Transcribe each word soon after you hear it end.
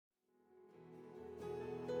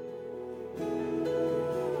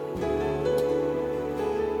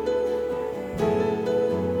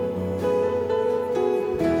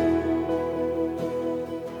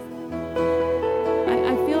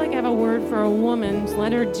woman,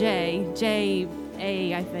 letter J,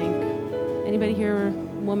 J-A, I think. Anybody here,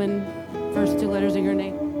 woman, first two letters of your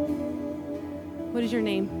name? What is your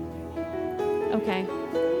name? Okay.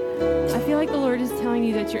 I feel like the Lord is telling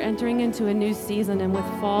you that you're entering into a new season, and with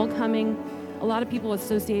fall coming, a lot of people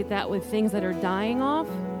associate that with things that are dying off.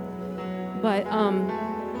 But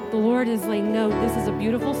the Lord is like, no, this is a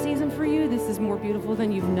beautiful season for you. This is more beautiful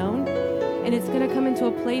than you've known. And it's going to come into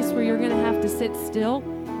a place where you're going to have to sit still,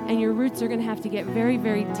 and your roots are going to have to get very,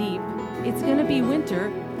 very deep. It's going to be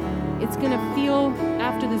winter. It's going to feel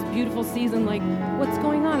after this beautiful season like, what's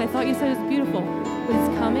going on? I thought you said it's beautiful. But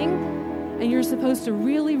it's coming, and you're supposed to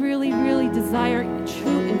really, really, really desire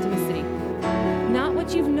true intimacy. Not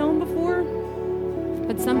what you've known before,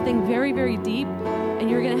 but something very, very deep, and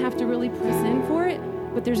you're going to have to really press in for it.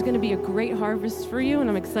 But there's going to be a great harvest for you, and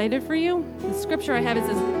I'm excited for you. The scripture I have, it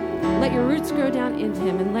says, let your roots grow down into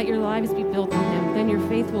him, and let your lives be built in him. Then your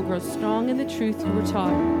faith will grow strong in the truth you were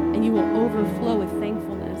taught, and you will overflow with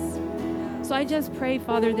thankfulness. So I just pray,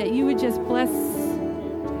 Father, that you would just bless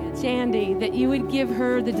Jandy, that you would give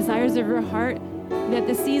her the desires of her heart, that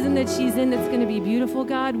the season that she's in that's going to be beautiful,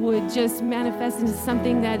 God, would just manifest into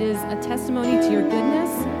something that is a testimony to your goodness,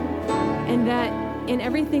 and that in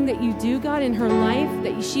everything that you do, God, in her life,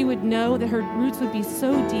 that she would know that her roots would be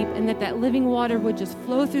so deep, and that living water would just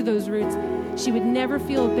flow through those roots. She would never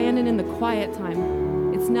feel abandoned in the quiet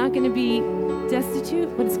time. It's not going to be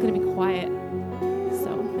destitute, but it's going to be quiet.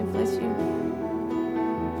 So I bless you.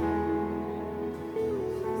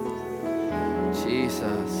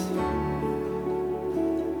 Jesus.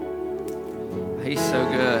 He's so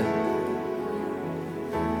good.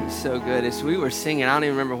 He's so good. As we were singing, I don't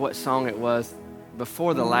even remember what song it was,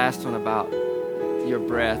 before the last one about your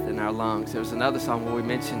breath in our lungs. There was another song where we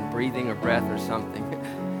mentioned breathing or breath or something.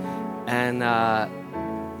 And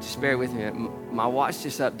just bear with me. My watch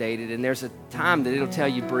just updated, and there's a time that it'll tell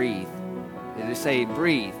you breathe. It'll say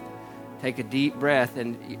breathe, take a deep breath.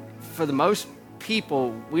 And for the most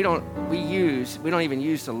people, we don't even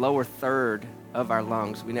use the lower third of our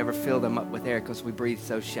lungs. We never fill them up with air because we breathe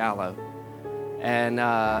so shallow. And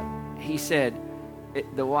he said,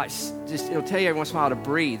 the watch it'll tell you every once in a while to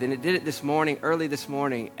breathe. And it did it early this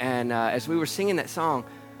morning. And as we were singing that song,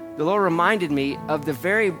 the Lord reminded me of the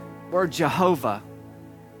very word Jehovah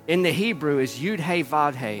in the Hebrew is Yud Hey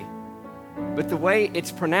Vav Hey. But the way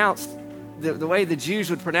it's pronounced, the way the Jews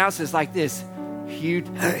would pronounce it is like this,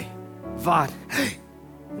 Yud Hey Vav Hey.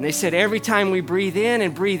 And they said every time we breathe in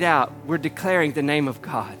and breathe out, we're declaring the name of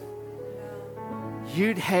God.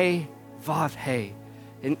 Yud Hey Vav Hey.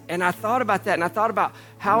 And I thought about that, and I thought about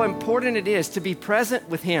how important it is to be present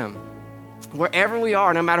with him wherever we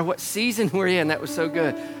are, no matter what season we're in. That was so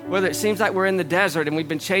good. Whether it seems like we're in the desert and we've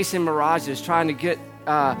been chasing mirages, trying to get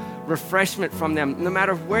refreshment from them, no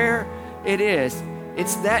matter where it is,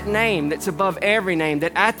 it's that name that's above every name,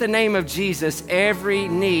 that at the name of Jesus, every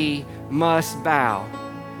knee must bow.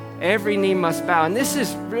 Every knee must bow. And this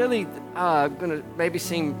is really going to maybe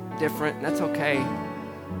seem different, and that's okay.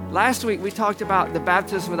 Last week, we talked about the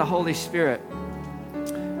baptism of the Holy Spirit.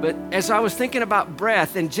 But as I was thinking about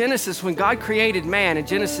breath, in Genesis, when God created man, in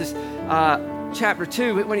Genesis chapter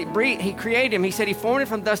 2, when he created him, he said he formed him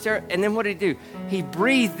from dust, earth, and then what did he do? He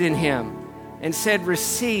breathed in him and said,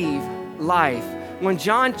 receive life. When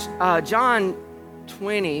John 20,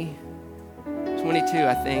 22,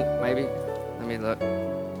 I think, maybe. Let me look.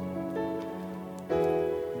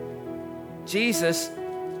 Jesus,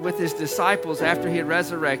 with his disciples after he had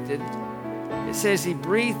resurrected, it says he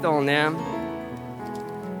breathed on them.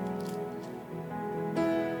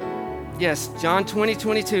 Yes, John 20,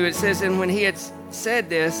 22, it says, and when he had said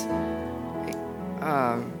this, all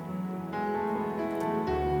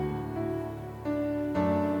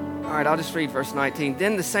right, I'll just read verse 19.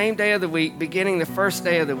 Then the same day of the week, beginning the first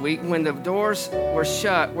day of the week, when the doors were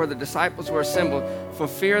shut where the disciples were assembled for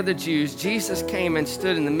fear of the Jews, Jesus came and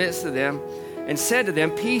stood in the midst of them and said to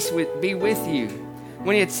them, peace be with you.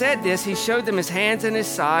 When he had said this, he showed them his hands and his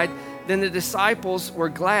side. Then the disciples were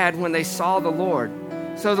glad when they saw the Lord.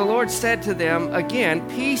 So the Lord said to them again,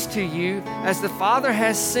 peace to you. As the Father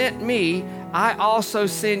has sent me, I also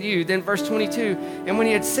send you. Then verse 22, and when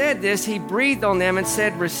he had said this, he breathed on them and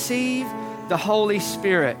said, receive the Holy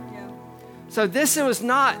Spirit. Yeah. So this was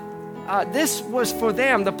not, this was for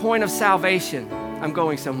them the point of salvation. I'm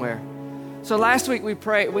going somewhere. So last week we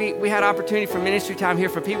prayed, we had opportunity for ministry time here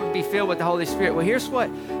for people to be filled with the Holy Spirit. Well, here's what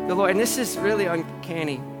the Lord, and this is really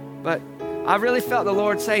uncanny, but I really felt the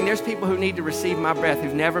Lord saying there's people who need to receive my breath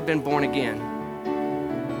who've never been born again.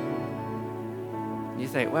 You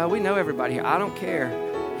think, well, we know everybody here. I don't care.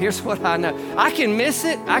 Here's what I know. I can miss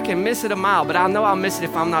it. I can miss it a mile, but I know I'll miss it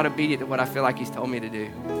if I'm not obedient to what I feel like he's told me to do.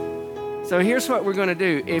 So here's what we're going to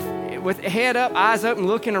do. If with head up, eyes open,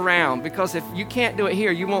 looking around, because if you can't do it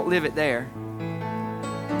here, you won't live it there.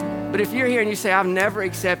 But if you're here and you say, I've never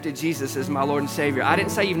accepted Jesus as my Lord and Savior, I didn't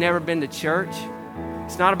say you've never been to church.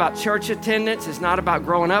 It's not about church attendance. It's not about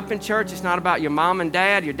growing up in church. It's not about your mom and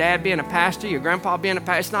dad, your dad being a pastor, your grandpa being a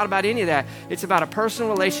pastor. It's not about any of that. It's about a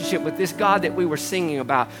personal relationship with this God that we were singing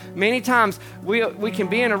about. Many times we can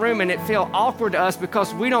be in a room and it feel awkward to us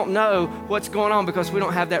because we don't know what's going on because we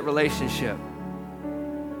don't have that relationship.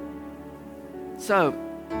 So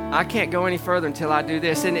I can't go any further until I do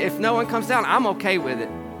this. And if no one comes down, I'm okay with it.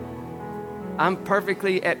 I'm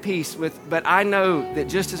perfectly at peace with, but I know that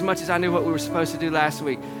just as much as I knew what we were supposed to do last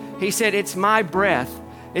week, he said, it's my breath.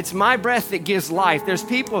 It's my breath that gives life. There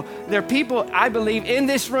are people, I believe, in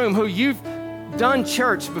this room who you've done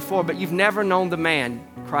church before, but you've never known the man,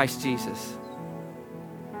 Christ Jesus.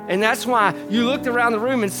 And that's why you looked around the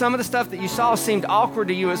room and some of the stuff that you saw seemed awkward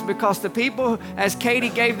to you is because the people, as Katie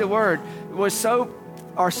gave the word, are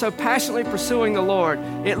so passionately pursuing the Lord,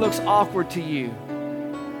 it looks awkward to you.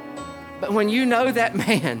 But when you know that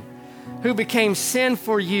man who became sin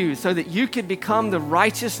for you so that you could become the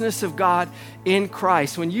righteousness of God in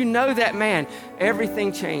Christ, when you know that man,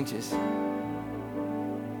 everything changes.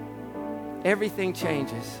 Everything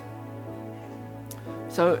changes.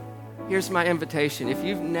 So here's my invitation. If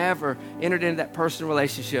you've never entered into that personal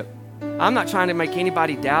relationship, I'm not trying to make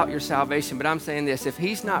anybody doubt your salvation, but I'm saying this. If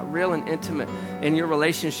he's not real and intimate in your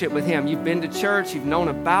relationship with him, you've been to church, you've known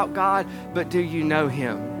about God, but do you know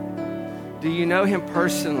him? Do you know him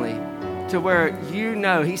personally to where you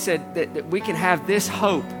know, he said that we can have this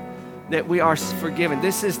hope that we are forgiven.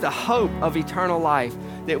 This is the hope of eternal life,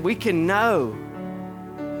 that we can know.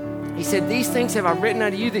 He said, these things have I written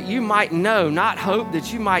unto you that you might know, not hope,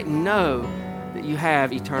 that you might know that you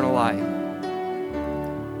have eternal life.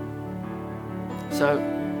 So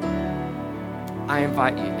I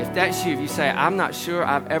invite you, if that's you, if you say, I'm not sure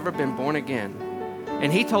I've ever been born again.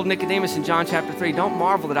 And he told Nicodemus in John chapter 3, don't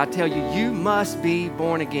marvel that I tell you, you must be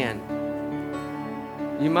born again.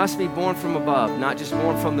 You must be born from above, not just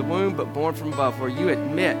born from the womb, but born from above, where you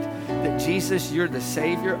admit that Jesus, you're the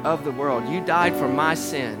Savior of the world. You died for my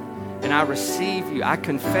sin, and I receive you. I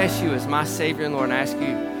confess you as my Savior and Lord, and ask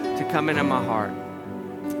you to come into my heart,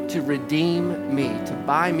 to redeem me, to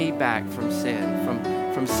buy me back from sin,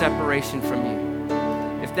 from separation from you.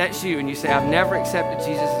 If that's you and you say, I've never accepted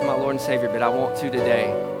Jesus as my Lord and Savior, but I want to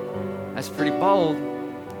today, that's pretty bold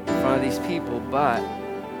in front of these people, but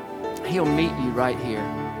he'll meet you right here.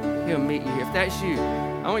 He'll meet you here. If that's you,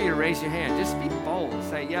 I want you to raise your hand. Just be bold.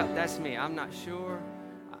 Say, yep, that's me. I'm not sure.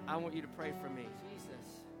 I want you to pray for me.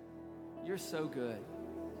 Jesus, you're so good.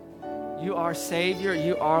 You are Savior.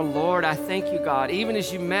 You are Lord. I thank you, God. Even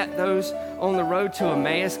as you met those on the road to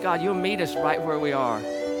Emmaus, God, you'll meet us right where we are.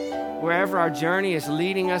 Wherever our journey is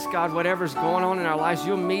leading us, God, whatever's going on in our lives,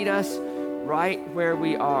 you'll meet us right where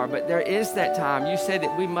we are. But there is that time. You said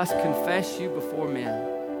that we must confess you before men.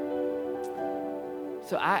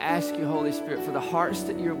 So I ask you, Holy Spirit, for the hearts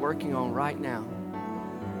that you're working on right now,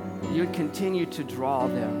 you would continue to draw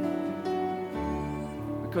them.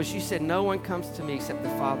 Because you said no one comes to me except the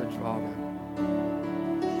Father draw them.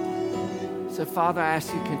 So Father, I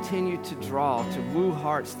ask you continue to draw, to woo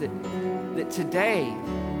hearts that today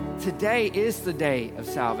is the day of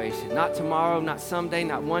salvation. Not tomorrow, not someday,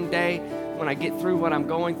 not one day when I get through what I'm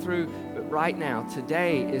going through, but right now,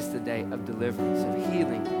 today is the day of deliverance, of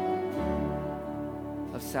healing,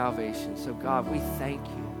 of salvation. So God, we thank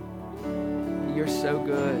you. You're so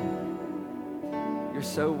good. You're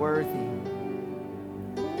so worthy.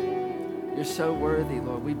 You're so worthy,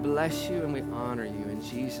 Lord. We bless you and we honor you in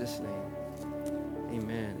Jesus' name.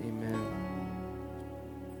 Amen. Amen.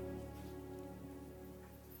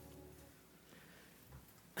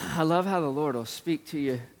 I love how the Lord will speak to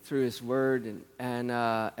you through his word. And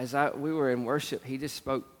as we were in worship, he just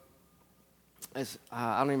spoke as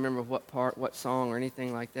I don't even remember what song or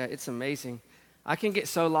anything like that. It's amazing. I can get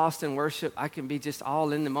so lost in worship. I can be just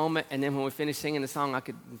all in the moment. And then when we finish singing the song, I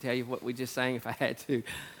could tell you what we just sang if I had to.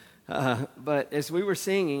 But as we were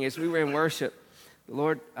singing, as we were in worship, the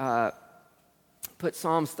Lord put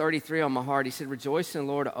Psalms 33 on my heart. He said, rejoice in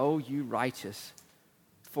the Lord, O you righteous,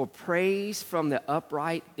 for praise from the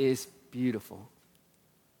upright is beautiful.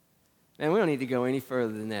 Man, we don't need to go any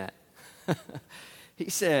further than that. He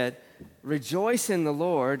said, rejoice in the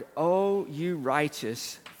Lord, O you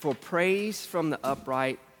righteous, for praise from the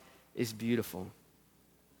upright is beautiful.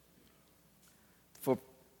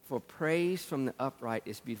 For praise from the upright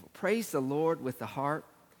is beautiful. Praise the Lord with the harp.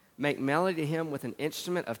 Make melody to him with an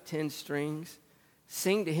instrument of 10 strings.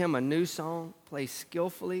 Sing to him a new song. Play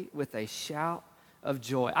skillfully with a shout of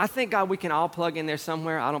joy. I think, God, we can all plug in there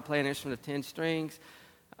somewhere. I don't play an instrument of 10 strings.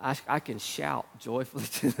 I can shout joyfully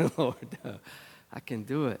to the Lord. I can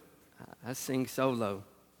do it. I sing so low.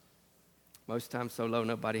 Most times so low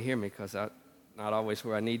nobody hear me because I'm not always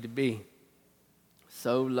where I need to be.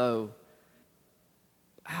 So low.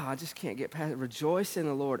 I just can't get past it. Rejoice in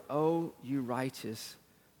the Lord, O you righteous,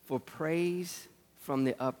 for praise from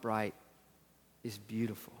the upright is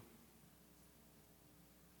beautiful.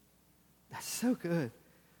 That's so good.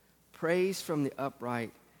 Praise from the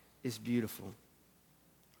upright is beautiful.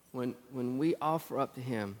 When we offer up to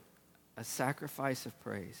him a sacrifice of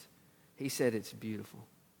praise, he said it's beautiful.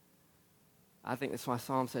 I think that's why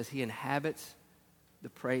Psalm says he inhabits the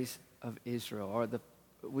praise of Israel. Or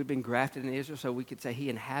we've been grafted in Israel, so we could say he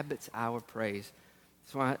inhabits our praise.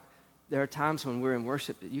 That's why there are times when we're in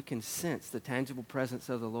worship that you can sense the tangible presence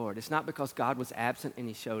of the Lord. It's not because God was absent and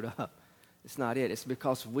he showed up. It's not it. It's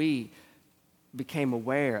because we became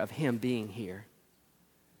aware of him being here.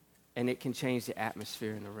 And it can change the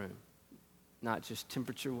atmosphere in the room. Not just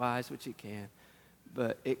temperature-wise, which it can,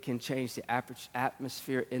 but it can change the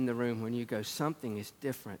atmosphere in the room when you go, something is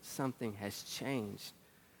different, something has changed.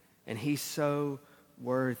 And he's so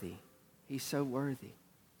worthy. He's so worthy.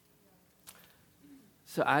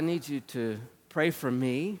 So I need you to pray for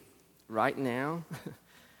me right now,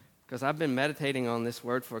 because I've been meditating on this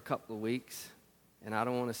word for a couple of weeks, and I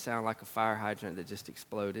don't want to sound like a fire hydrant that just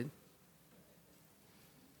exploded.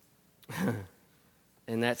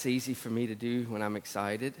 And that's easy for me to do when I'm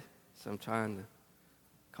excited, so I'm trying to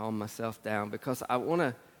calm myself down, because I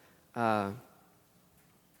want to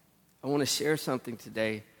share something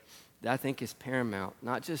today that I think is paramount,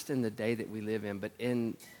 not just in the day that we live in, but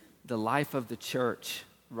in the life of the church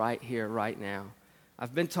right here, right now.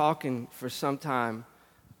 I've been talking for some time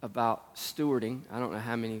about stewarding. I don't know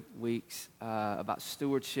how many weeks, about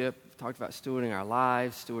stewardship. We've talked about stewarding our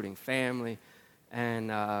lives, stewarding family, and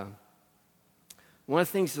one of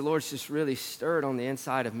the things the Lord's just really stirred on the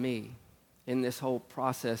inside of me in this whole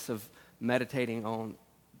process of meditating on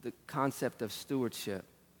the concept of stewardship.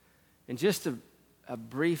 And just a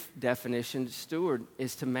brief definition, steward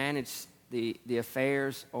is to manage the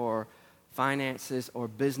affairs or finances or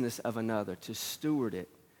business of another, to steward it.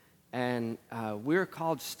 And we're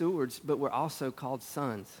called stewards, but we're also called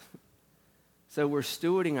sons. So we're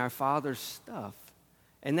stewarding our Father's stuff.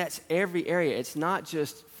 And that's every area. It's not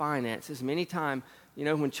just finances. Many times,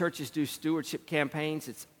 when churches do stewardship campaigns,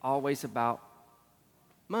 it's always about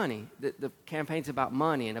money. The campaign's about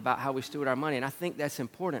money and about how we steward our money. And I think that's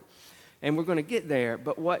important. And we're going to get there.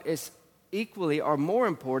 But what is equally or more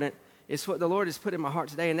important is what the Lord has put in my heart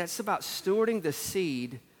today, and that's about stewarding the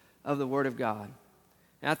seed of the Word of God.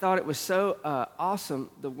 And I thought it was so awesome,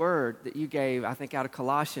 the word that you gave, I think out of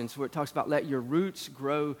Colossians, where it talks about let your roots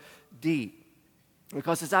grow deep.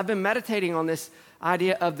 Because as I've been meditating on this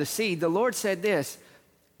idea of the seed, the Lord said this,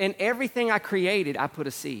 in everything I created, I put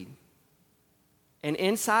a seed. And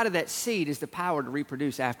inside of that seed is the power to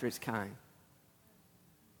reproduce after its kind.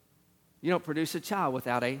 You don't produce a child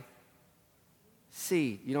without a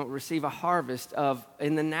seed. You don't receive a harvest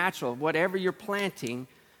in the natural. Whatever you're planting,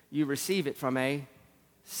 you receive it from a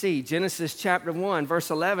seed. Genesis chapter 1,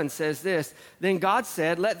 verse 11 says this, then God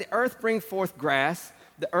said, let the earth bring forth grass,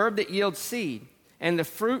 the herb that yields seed, and the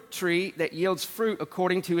fruit tree that yields fruit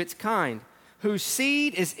according to its kind, whose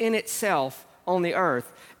seed is in itself on the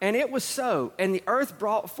earth. And it was so. And the earth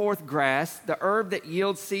brought forth grass, the herb that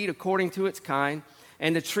yields seed according to its kind,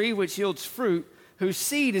 and the tree which yields fruit, whose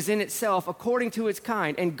seed is in itself according to its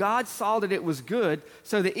kind. And God saw that it was good.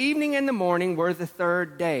 So the evening and the morning were the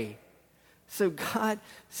third day. So God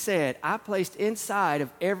said, I placed inside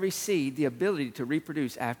of every seed the ability to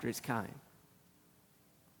reproduce after its kind.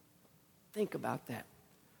 Think about that.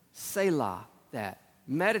 Selah that.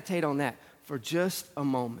 Meditate on that for just a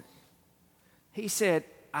moment. He said,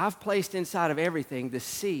 I've placed inside of everything the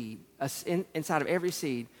seed, inside of every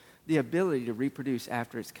seed, the ability to reproduce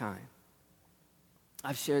after its kind.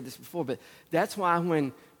 I've shared this before, but that's why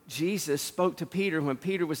when Jesus spoke to Peter, when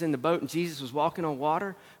Peter was in the boat and Jesus was walking on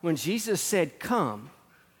water, when Jesus said, come,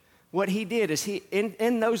 what he did is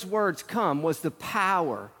in those words, come, was the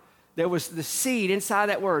power. There was the seed inside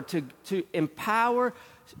that word to empower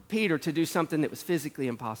Peter to do something that was physically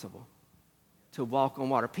impossible, to walk on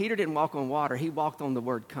water. Peter didn't walk on water. He walked on the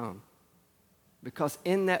word come. Because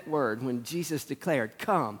in that word, when Jesus declared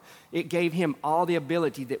come, it gave him all the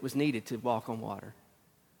ability that was needed to walk on water.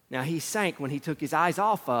 Now, he sank when he took his eyes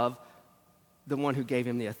off of the one who gave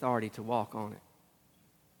him the authority to walk on it.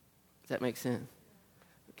 Does that make sense?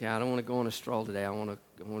 Okay, I don't want to go on a stroll today. I want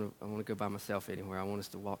to go by myself anywhere. I want us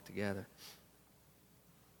to walk together.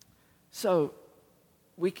 So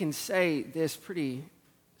we can say this pretty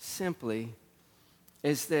simply,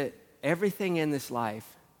 is that everything in this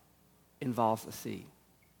life involves a seed.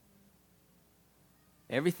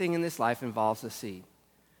 Everything in this life involves a seed.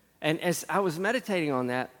 And as I was meditating on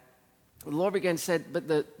that, the Lord began to say, but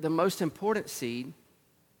the most important seed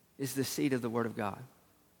is the seed of the Word of God.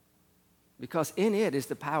 Because in it is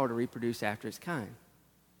the power to reproduce after its kind.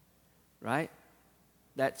 Right?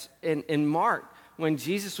 That's in Mark, when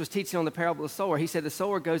Jesus was teaching on the parable of the sower, he said the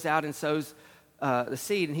sower goes out and sows the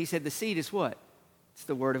seed, and he said the seed is what? It's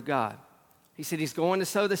the Word of God. He said he's going to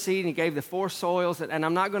sow the seed, and he gave the 4 soils, and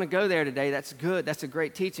I'm not going to go there today. That's good. That's a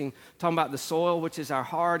great teaching, talking about the soil, which is our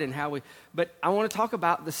heart, and how we, but I want to talk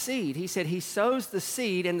about the seed. He said he sows the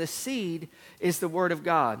seed, and the seed is the Word of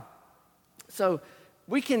God. So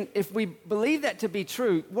we can, if we believe that to be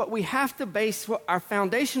true, what we have to base, what our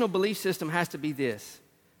foundational belief system has to be this,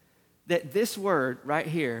 that this word right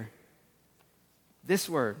here, this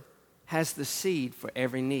word has the seed for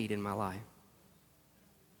every need in my life.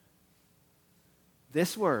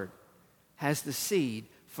 This word has the seed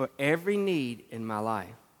for every need in my life.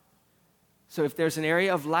 So if there's an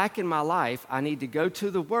area of lack in my life, I need to go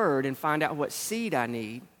to the word and find out what seed I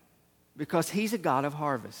need, because he's a God of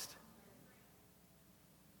harvest.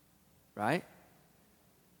 Right?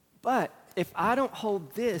 But if I don't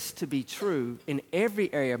hold this to be true in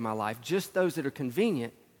every area of my life, just those that are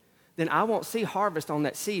convenient, then I won't see harvest on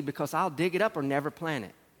that seed, because I'll dig it up or never plant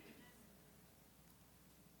it.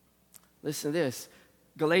 Listen to this.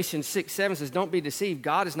 Galatians 6:7 says, don't be deceived.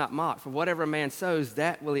 God is not mocked. For whatever a man sows,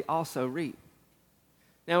 that will he also reap.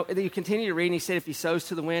 Now, you continue to read, and he said if he sows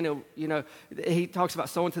to the wind, he talks about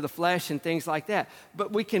sowing to the flesh and things like that.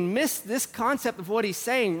 But we can miss this concept of what he's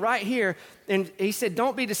saying right here. And he said,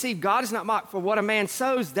 don't be deceived. God is not mocked. For what a man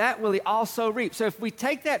sows, that will he also reap. So if we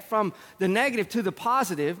take that from the negative to the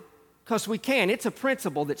positive, because we can, it's a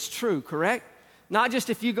principle that's true, correct? Not just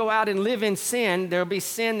if you go out and live in sin, there'll be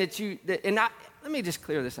sin let me just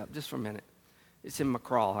clear this up just for a minute. It's in my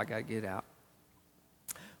crawl. I got to get it out.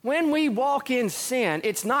 When we walk in sin,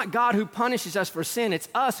 it's not God who punishes us for sin. It's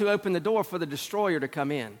us who open the door for the destroyer to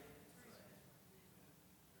come in.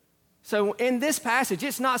 So in this passage,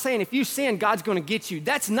 it's not saying if you sin, God's going to get you.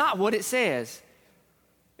 That's not what it says.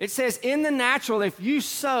 It says in the natural, if you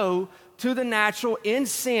sow to the natural in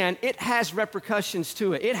sin, it has repercussions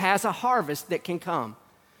to it. It has a harvest that can come.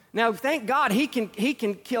 Now, thank God he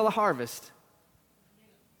can kill a harvest.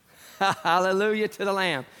 Hallelujah to the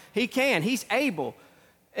Lamb. He can. He's able.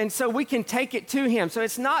 And so we can take it to him. So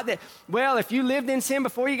it's not that, well, if you lived in sin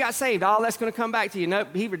before you got saved, all that's going to come back to you.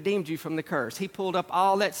 Nope, he redeemed you from the curse. He pulled up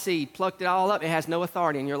all that seed, plucked it all up. It has no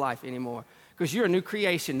authority in your life anymore, because you're a new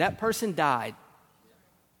creation. That person died.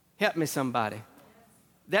 Help me, somebody.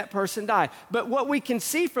 That person died. But what we can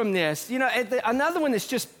see from this, another one that's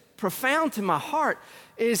just profound to my heart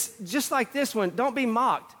is just like this one. Don't be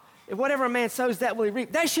mocked. If whatever a man sows, that will he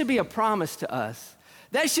reap. That should be a promise to us.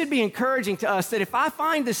 That should be encouraging to us, that if I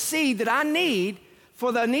find the seed that I need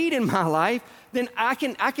for the need in my life, then I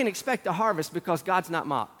can expect a harvest, because God's not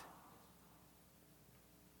mocked.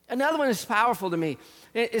 Another one is powerful to me.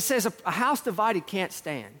 It says a house divided can't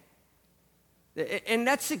stand. And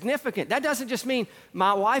that's significant. That doesn't just mean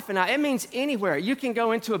my wife and I. It means anywhere. You can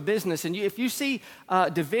go into a business, and if you see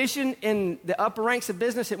division in the upper ranks of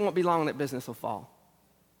business, it won't be long that business will fall.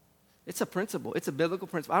 It's a principle. It's a biblical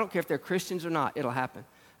principle. I don't care if they're Christians or not. It'll happen.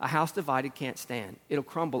 A house divided can't stand. It'll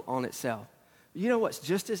crumble on itself. You know what's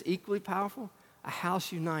just as equally powerful? A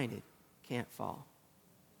house united can't fall.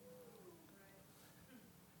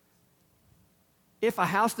 If a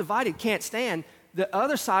house divided can't stand, the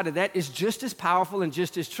other side of that is just as powerful and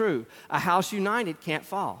just as true. A house united can't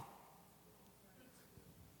fall.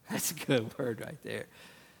 That's a good word right there.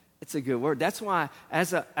 It's a good word. That's why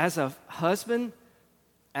as a husband,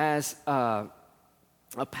 as a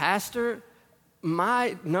pastor,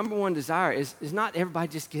 my number one desire is not everybody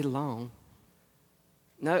just get along.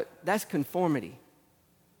 No, that's conformity.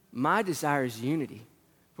 My desire is unity,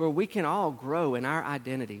 where we can all grow in our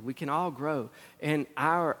identity. We can all grow in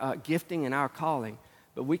our gifting and our calling,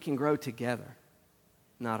 but we can grow together,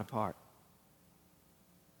 not apart.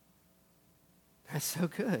 That's so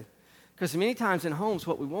good. Because many times in homes,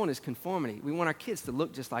 what we want is conformity. We want our kids to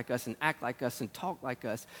look just like us and act like us and talk like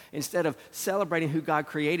us, instead of celebrating who God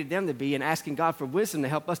created them to be and asking God for wisdom to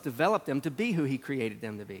help us develop them to be who he created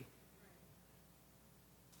them to be.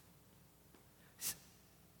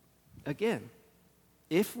 Again,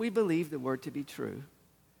 if we believe the word to be true,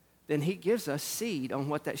 then he gives us seed on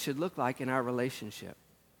what that should look like in our relationship.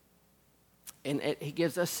 And he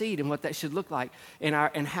gives us seed and what that should look like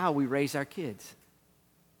and how we raise our kids.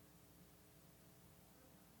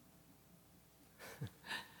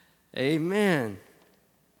 Amen.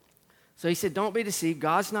 So he said, don't be deceived.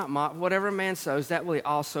 God's not mocked. Whatever a man sows, that will he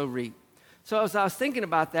also reap. So as I was thinking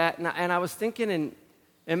about that, and I was thinking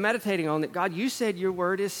and meditating on that, God, you said your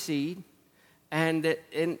word is seed, and that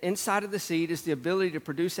inside of the seed is the ability to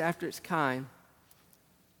produce after its kind.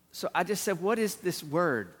 So I just said, what is this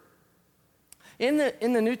word? In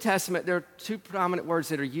the New Testament, there are two prominent words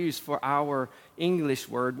that are used for our English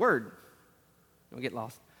word. Don't get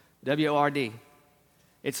lost. W-O-R-D.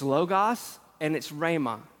 It's logos and it's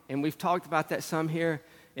rhema. And we've talked about that some here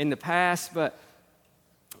in the past. But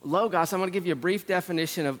logos, I'm going to give you a brief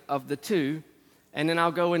definition of the two. And then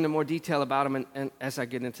I'll go into more detail about them and as I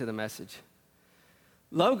get into the message.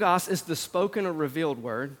 Logos is the spoken or revealed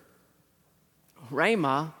word.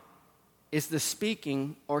 Rhema is the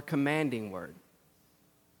speaking or commanding word.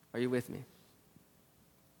 Are you with me?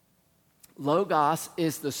 Logos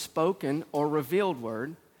is the spoken or revealed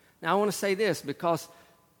word. Now I want to say this because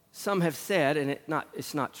some have said, and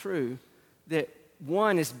it's not true, that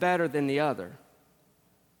one is better than the other.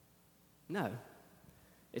 No,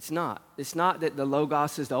 it's not. It's not that the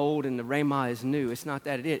Logos is old and the Rhema is new. It's not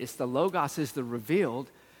that it is. It's the Logos is the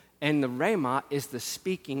revealed, and the Rhema is the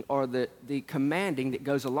speaking or the commanding that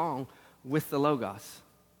goes along with the Logos.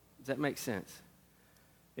 Does that make sense?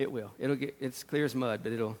 It will. It's clear as mud,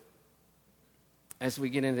 but as we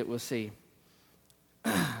get into it, we'll see.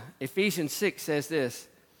 Ephesians 6 says this,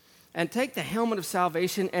 and take the helmet of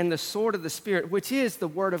salvation and the sword of the Spirit, which is the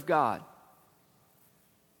word of God,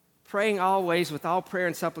 praying always with all prayer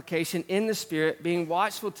and supplication in the Spirit, being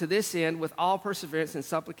watchful to this end with all perseverance and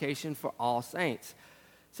supplication for all saints.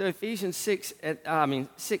 So Ephesians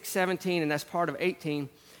 6:17, and that's part of 18.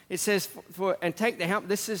 It says, and take the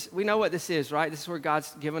helmet. We know what this is, right? This is where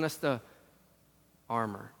God's given us the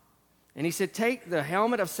armor. And he said, take the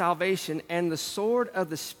helmet of salvation and the sword of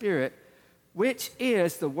the Spirit, which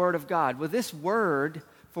is the word of God. Well, this word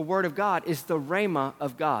for word of God is the rhema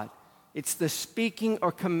of God. It's the speaking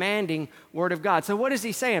or commanding word of God. So what is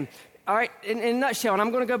he saying? All right, in a nutshell, and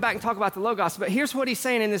I'm going to go back and talk about the Logos, but here's what he's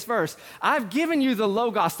saying in this verse. I've given you the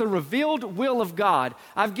Logos, the revealed will of God.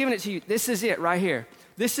 I've given it to you. This is it right here.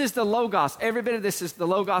 This is the Logos. Every bit of this is the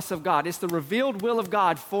Logos of God. It's the revealed will of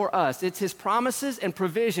God for us. It's his promises and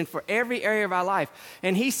provision for every area of our life.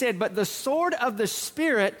 And he said, but the sword of the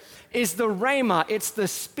Spirit is the rhema. It's the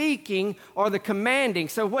speaking or the commanding.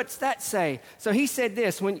 So what's that say? So he said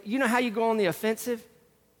this, you know how you go on the offensive?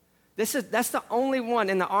 That's the only one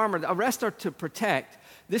in the armor. The rest are to protect.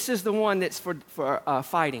 This is the one that's for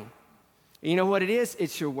fighting. You know what it is?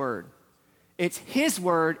 It's your word. It's his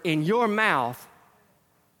word in your mouth.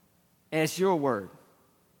 And it's your word.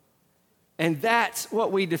 And that's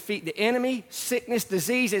what we defeat the enemy, sickness,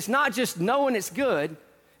 disease. It's not just knowing it's good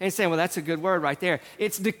and saying, well, that's a good word right there.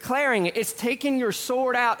 It's declaring it. It's taking your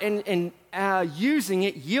sword out and using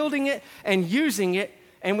it, yielding it, and using it.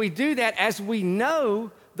 And we do that as we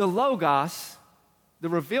know the Logos, the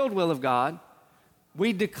revealed will of God.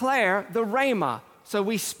 We declare the Rhema. So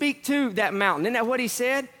we speak to that mountain. Isn't that what he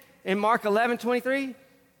said in Mark 11:23?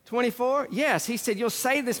 24? Yes, he said, you'll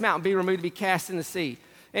say this mountain be removed to be cast in the sea.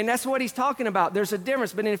 And that's what he's talking about. There's a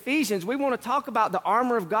difference. But in Ephesians, we want to talk about the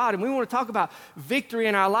armor of God, and we want to talk about victory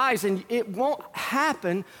in our lives. And it won't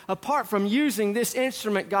happen apart from using this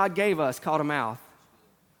instrument God gave us called a mouth.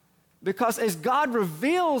 Because as God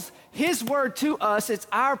reveals his word to us, it's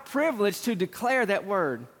our privilege to declare that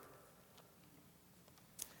word.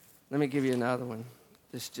 Let me give you another one.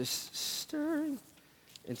 This just stirring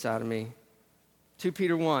inside of me. 2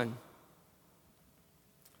 Peter 1.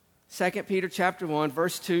 2 Peter chapter 1,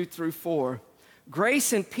 verse 2 through 4.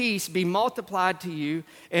 Grace and peace be multiplied to you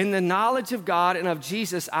in the knowledge of God and of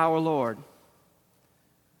Jesus our Lord.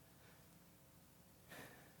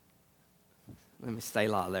 Let me stay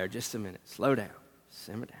low there just a minute. Slow down.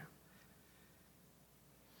 Simmer down.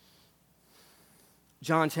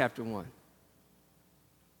 John chapter 1.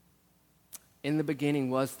 In the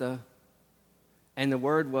beginning was and the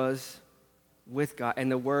Word was with God,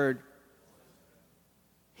 and the Word,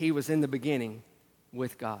 he was in the beginning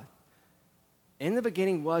with God. In the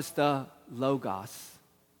beginning was the Logos,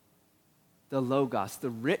 the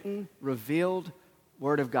written, revealed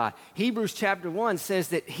Word of God. Hebrews chapter 1 says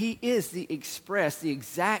that he is the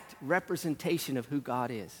exact representation of who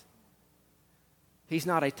God is. He's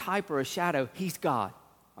not a type or a shadow, he's God.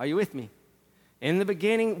 Are you with me? In the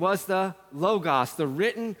beginning was the Logos, the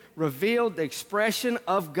written, revealed, the expression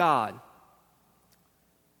of God.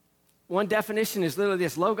 One definition is literally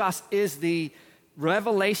this. Logos is the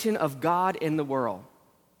revelation of God in the world.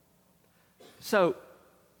 So,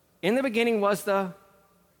 in the beginning was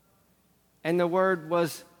and the Word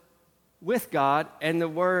was with God, and the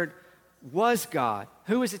Word was God.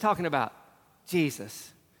 Who is it talking about?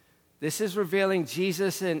 Jesus. This is revealing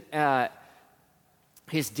Jesus and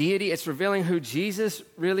his deity. It's revealing who Jesus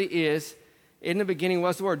really is. In the beginning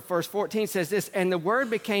was the Word. Verse 14 says this, and the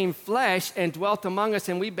Word became flesh and dwelt among us,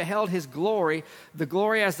 and we beheld his glory, the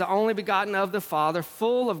glory as the only begotten of the Father,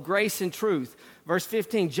 full of grace and truth. Verse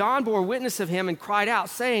 15, John bore witness of him and cried out,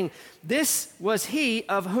 saying, this was he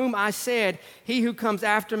of whom I said, he who comes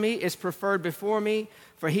after me is preferred before me,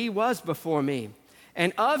 for he was before me.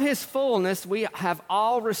 And of his fullness we have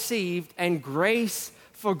all received, and grace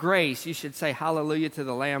for grace. You should say hallelujah to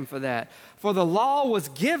the Lamb for that. For the law was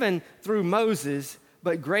given through Moses,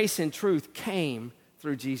 but grace and truth came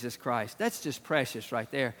through Jesus Christ. That's just precious right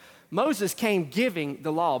there. Moses came giving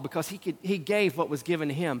the law because he gave what was given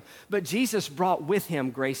to him. But Jesus brought with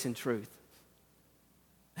him grace and truth.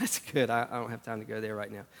 That's good. I don't have time to go there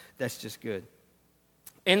right now. That's just good.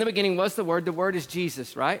 In the beginning was the Word. The Word is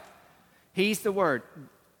Jesus, right? He's the Word.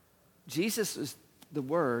 Jesus is the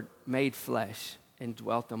Word made flesh and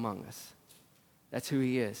dwelt among us. That's who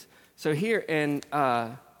he is. So here in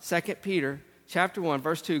 2 Peter chapter 1,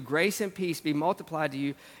 verse 2, grace and peace be multiplied to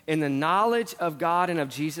you in the knowledge of God and of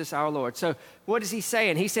Jesus our Lord. So what is he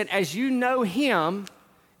saying? He said, as you know him,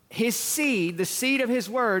 his seed, the seed of his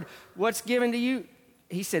word, what's given to you?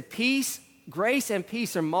 He said, peace, grace, and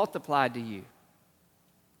peace are multiplied to you.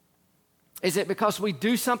 Is it because we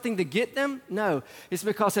do something to get them? No. It's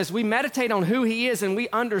because as we meditate on who he is and we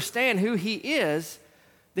understand who he is,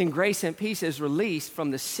 then grace and peace is released from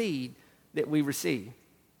the seed that we receive.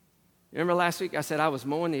 Remember last week I said I was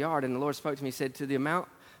mowing the yard and the Lord spoke to me. He said, to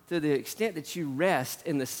the extent that you rest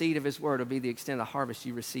in the seed of his word will be the extent of harvest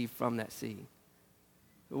you receive from that seed.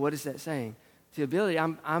 But what is that saying? The ability,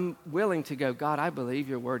 I'm willing to go, God, I believe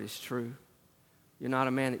your word is true. You're not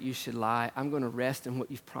a man that you should lie. I'm going to rest in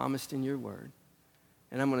what you've promised in your word.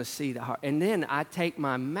 And I'm going to see the heart. And then I take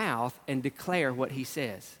my mouth and declare what he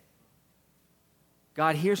says.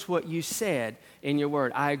 God, here's what you said in your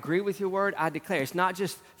word. I agree with your word. I declare. It's not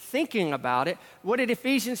just thinking about it. What did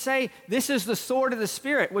Ephesians say? This is the sword of the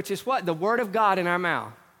Spirit, which is what? The word of God in our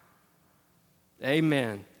mouth.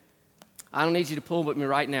 Amen. I don't need you to pull with me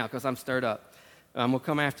right now because I'm stirred up. We'll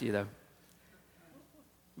come after you, though.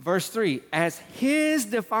 Verse 3, as his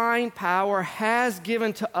divine power has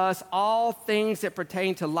given to us all things that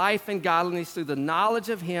pertain to life and godliness through the knowledge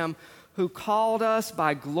of him who called us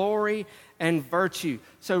by glory and virtue.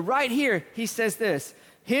 So right here, he says this,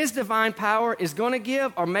 his divine power is going to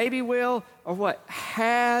give, or maybe will, or what?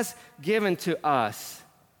 Has given to us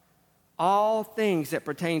all things that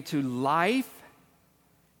pertain to life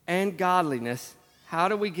and godliness. How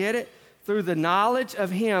do we get it? Through the knowledge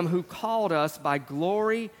of him who called us by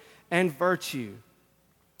glory and virtue.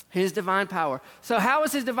 His divine power. So how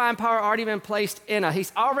has his divine power already been placed in us?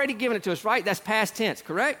 He's already given it to us, right? That's past tense,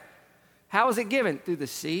 correct? How is it given? Through the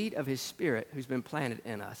seed of his Spirit who's been planted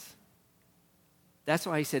in us. That's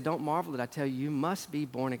why he said, don't marvel that I tell you, you must be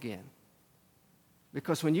born again.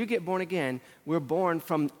 Because when you get born again, we're born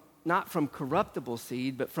from not from corruptible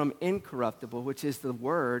seed, but from incorruptible, which is the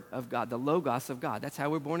word of God, the logos of God. That's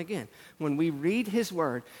how we're born again. When we read his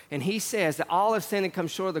word, and he says that all have sinned and come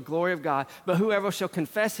short of the glory of God, but whoever shall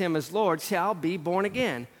confess him as Lord shall be born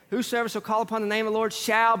again. Whosoever shall call upon the name of the Lord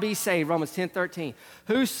shall be saved, Romans 10:13.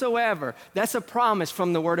 Whosoever, that's a promise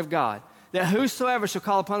from the word of God, that whosoever shall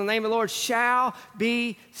call upon the name of the Lord shall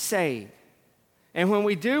be saved. And when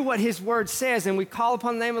we do what his word says and we call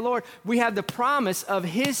upon the name of the Lord, we have the promise of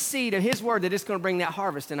his seed, of his word, that it's going to bring that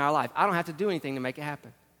harvest in our life. I don't have to do anything to make it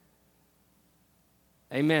happen.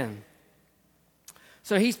 Amen.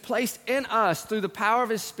 So he's placed in us through the power of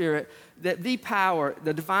his Spirit that the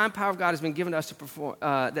divine power of God has been given to us to perform,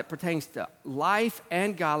 that pertains to life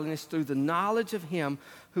and godliness through the knowledge of him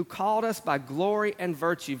who called us by glory and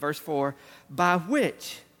virtue. Verse 4, by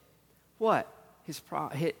which, what?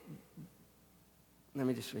 Let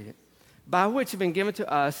me just read it. By which have been given to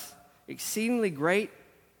us exceedingly great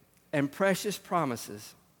and precious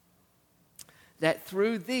promises, that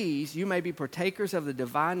through these you may be partakers of the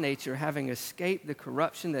divine nature, having escaped the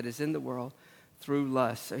corruption that is in the world through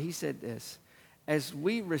lust. So he said this, as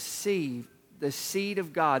we receive the seed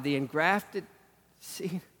of God, the engrafted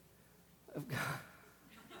seed of God.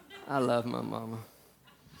 I love my mama.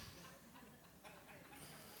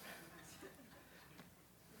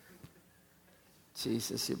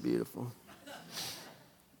 Jesus, you're beautiful.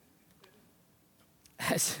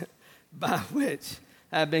 By which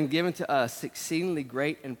have been given to us exceedingly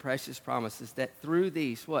great and precious promises, that through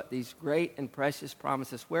these, these great and precious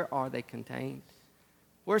promises, where are they contained?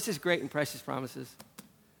 Where's his great and precious promises?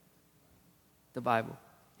 The Bible,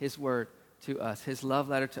 his word to us, his love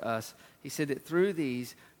letter to us. He said that through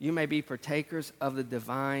these, you may be partakers of the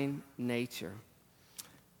divine nature.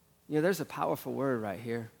 You know, there's a powerful word right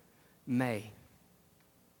here, may.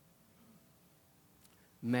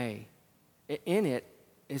 May. In it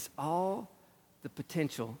is all the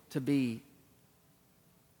potential to be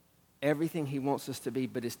everything he wants us to be,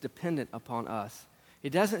 but it's dependent upon us. It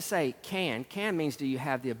doesn't say can. Can means do you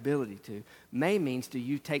have the ability to. May means do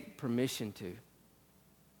you take permission to.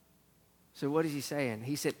 So what is he saying?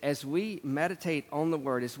 He said, as we meditate on the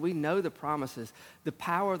word, as we know the promises, the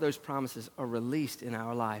power of those promises are released in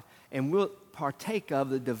our life, and we'll partake of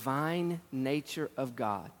the divine nature of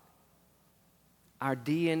God. Our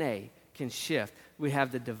DNA can shift. We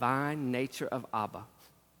have the divine nature of Abba.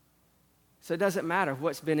 So it doesn't matter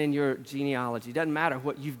what's been in your genealogy. It doesn't matter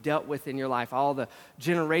what you've dealt with in your life, all the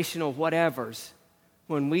generational whatevers.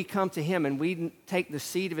 When we come to him and we take the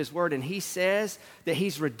seed of his word and he says that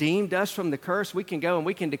he's redeemed us from the curse, we can go and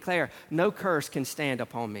we can declare, no curse can stand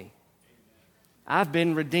upon me. I've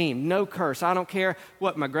been redeemed. No curse. I don't care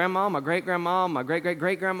what my grandma, my great-grandma, my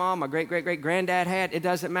great-great-great-grandma, my great-great-great-granddad had. It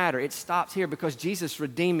doesn't matter. It stops here because Jesus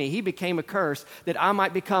redeemed me. He became a curse that I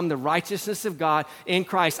might become the righteousness of God in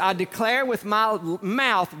Christ. I declare with my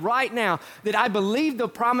mouth right now that I believe the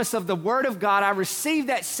promise of the word of God. I receive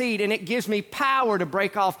that seed, and it gives me power to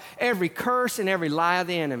break off every curse and every lie of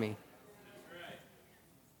the enemy.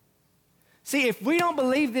 See, if we don't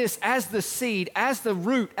believe this as the seed, as the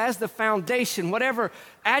root, as the foundation, whatever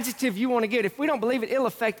adjective you want to give, if we don't believe it, it'll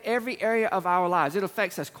affect every area of our lives. It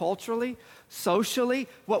affects us culturally, socially,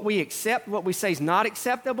 what we accept, what we say is not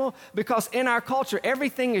acceptable, because in our culture,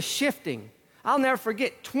 everything is shifting. I'll never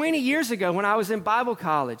forget 20 years ago when I was in Bible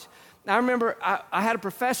college, I remember I had a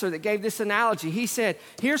professor that gave this analogy. He said,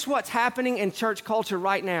 here's what's happening in church culture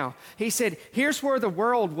right now. He said, here's where the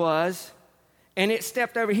world was, and it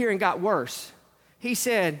stepped over here and got worse. He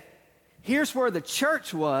said, here's where the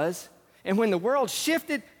church was, and when the world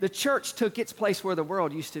shifted, the church took its place where the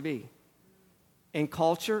world used to be. In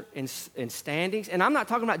culture, in standings. And I'm not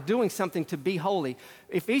talking about doing something to be holy.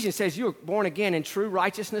 Ephesians says you are born again in true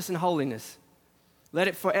righteousness and holiness. Let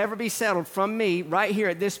it forever be settled from me right here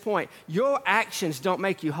at this point. Your actions don't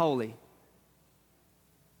make you holy.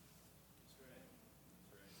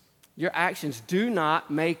 Your actions do not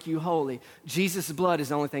make you holy. Jesus' blood is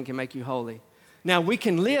the only thing that can make you holy. Now, we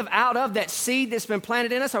can live out of that seed that's been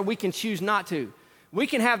planted in us, or we can choose not to. We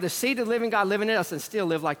can have the seed of the living God living in us and still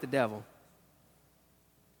live like the devil.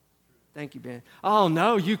 Thank you, Ben. Oh,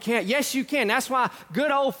 no, you can't. Yes, you can. That's why good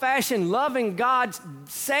old-fashioned loving God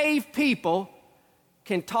saved people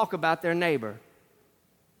can talk about their neighbor.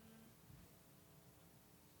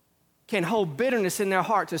 Can hold bitterness in their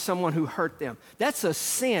heart to someone who hurt them. That's a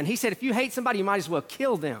sin. He said, if you hate somebody, you might as well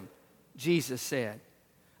kill them, Jesus said.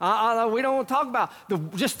 We don't want to talk about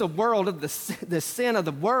just the world, of the sin of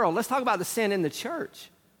the world. Let's talk about the sin in the church.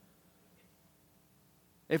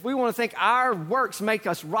 If we want to think our works make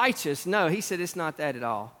us righteous, no, he said it's not that at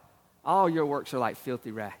all. All your works are like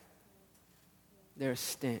filthy rag. They're a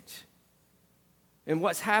stench. And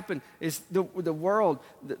what's happened is the world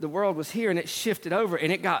was here and it shifted over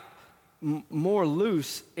and it got more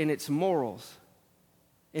loose in its morals,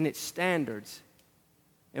 in its standards,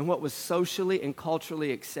 and what was socially and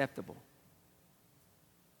culturally acceptable.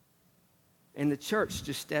 And the church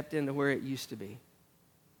just stepped into where it used to be.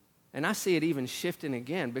 And I see it even shifting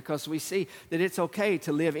again because we see that it's okay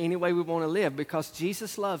to live any way we want to live because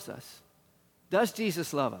Jesus loves us. Does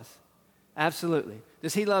Jesus love us? Absolutely.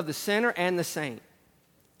 Does he love the sinner and the saint?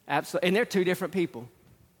 Absolutely. And they're two different people.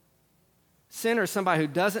 Sinner is somebody who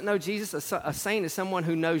doesn't know Jesus. A saint is someone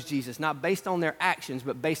who knows Jesus, not based on their actions,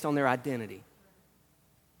 but based on their identity.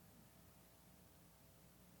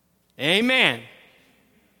 Amen.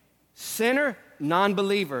 Sinner,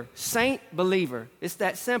 non-believer. Saint, believer. It's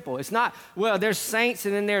that simple. It's not, well, there's saints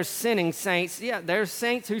and then there's sinning saints. Yeah, there's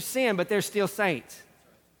saints who sin, but they're still saints.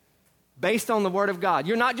 Based on the Word of God.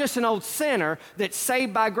 You're not just an old sinner that's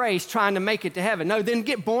saved by grace trying to make it to heaven. No, then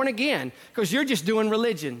get born again because you're just doing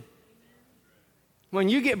religion. When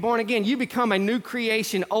you get born again, you become a new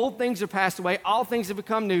creation. Old things are passed away. All things have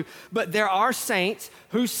become new. But there are saints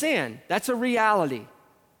who sin. That's a reality.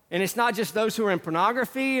 And it's not just those who are in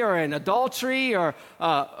pornography or in adultery or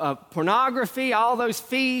pornography, all those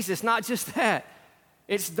fees. It's not just that.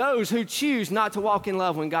 It's those who choose not to walk in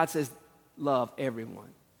love when God says, love everyone.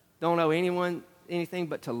 Don't owe anyone anything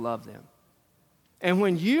but to love them. And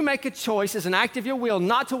when you make a choice as an act of your will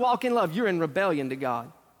not to walk in love, you're in rebellion to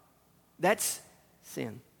God. That's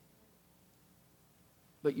sin.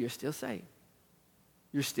 But you're still saved.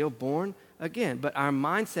 You're still born again. But our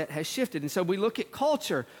mindset has shifted. And so we look at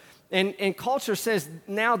culture, and culture says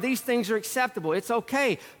now these things are acceptable. It's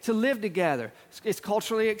okay to live together. It's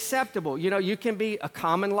culturally acceptable. You know, you can be a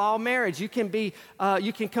common law marriage. You can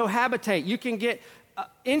cohabitate. You can get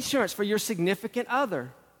insurance for your significant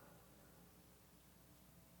other,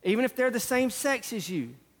 even if they're the same sex as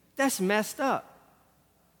you. That's messed up.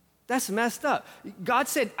 That's messed up. God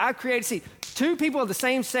said, I created seed. Two people of the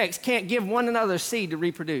same sex can't give one another seed to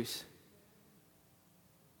reproduce.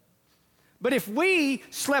 But if we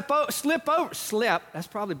slip, that's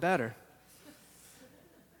probably better.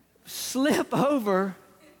 Slip over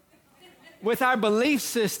with our belief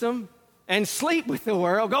system and sleep with the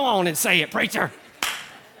world. Go on and say it, preacher.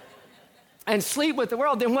 And sleep with the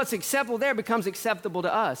world, then what's acceptable there becomes acceptable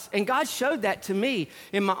to us. And God showed that to me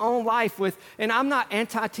in my own life and I'm not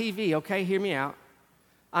anti-TV, okay? Hear me out.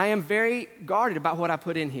 I am very guarded about what I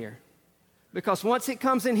put in here. Because once it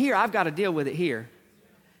comes in here, I've got to deal with it here.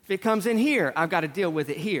 If it comes in here, I've got to deal with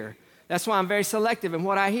it here. That's why I'm very selective in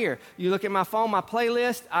what I hear. You look at my phone, my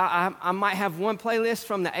playlist, I might have one playlist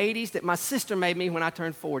from the 80s that my sister made me when I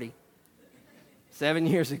turned 40, 7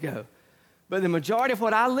 years ago. But the majority of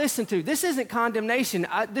what I listen to, this isn't condemnation,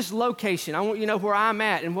 this location. I want you to know where I'm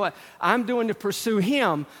at and what I'm doing to pursue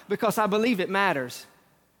Him because I believe it matters.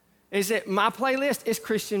 Is that my playlist is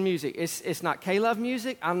Christian music. It's not K-Love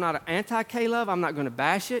music. I'm not anti-K-Love. I'm not going to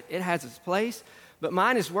bash it. It has its place. But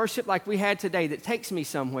mine is worship like we had today that takes me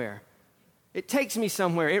somewhere. It takes me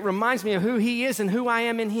somewhere. It reminds me of who He is and who I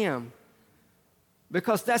am in Him.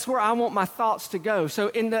 Because that's where I want my thoughts to go. So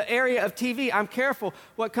in the area of TV, I'm careful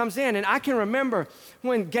what comes in. And I can remember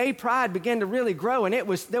when gay pride began to really grow, and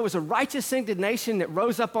there was a righteous indignation that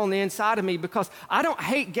rose up on the inside of me because I don't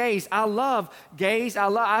hate gays. I love gays.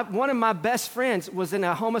 One of my best friends was in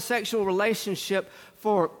a homosexual relationship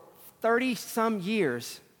for 30-some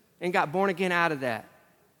years and got born again out of that.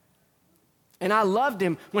 And I loved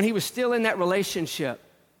him when he was still in that relationship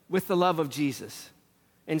with the love of Jesus,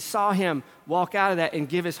 and saw him walk out of that and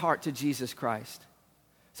give his heart to Jesus Christ.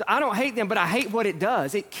 So I don't hate them, but I hate what it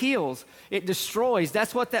does. It kills, it destroys.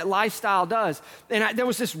 That's what that lifestyle does. And there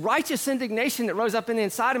was this righteous indignation that rose up in the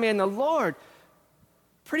inside of me, and the Lord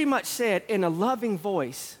pretty much said in a loving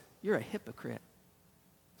voice, "You're a hypocrite."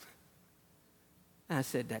 And I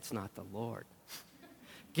said, "That's not the Lord.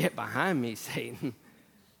 Get behind me, Satan."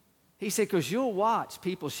 He said, "Because you'll watch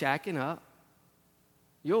people shacking up.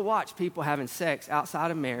 You'll watch people having sex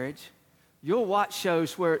outside of marriage. You'll watch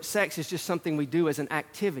shows where sex is just something we do as an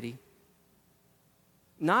activity.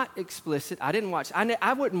 Not explicit. I didn't watch.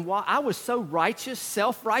 I wouldn't watch. I was so righteous,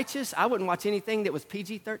 self-righteous, I wouldn't watch anything that was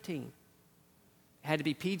PG-13. It had to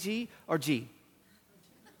be PG or G.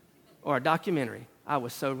 Or a documentary. I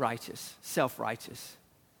was so righteous, self-righteous.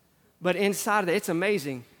 But inside of that, it's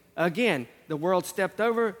amazing. Again, the world stepped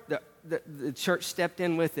over, the church stepped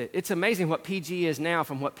in with it. It's amazing what PG is now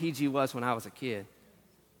from what PG was when I was a kid.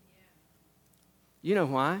 You know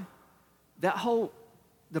why? That whole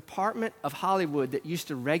department of Hollywood that used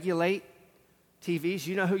to regulate TVs,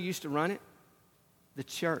 you know who used to run it? The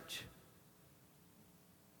church.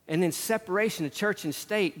 And then separation of church and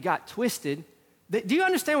state got twisted. Do you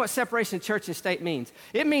understand what separation of church and state means?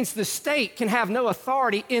 It means the state can have no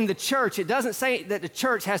authority in the church. It doesn't say that the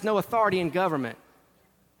church has no authority in government.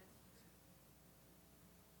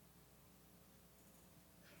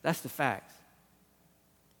 That's the facts.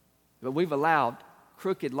 But we've allowed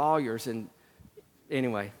crooked lawyers and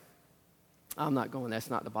anyway, I'm not going, that's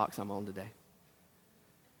not the box I'm on today.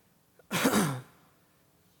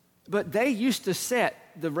 But they used to set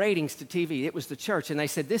the ratings to TV. It was the church, and they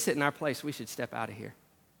said, this isn't our place. We should step out of here.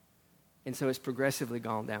 And so it's progressively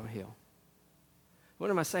gone downhill. What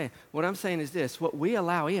am I saying? What I'm saying is this. What we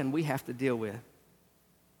allow in, we have to deal with.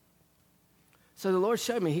 So the Lord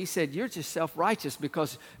showed me, He said, you're just self-righteous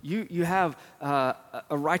because you have a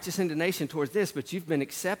righteous indignation towards this, but you've been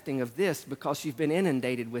accepting of this because you've been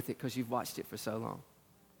inundated with it because you've watched it for so long.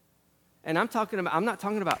 And I'm not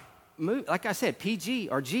talking about, like I said, PG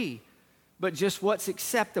or G, but just what's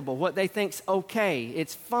acceptable, what they think's okay.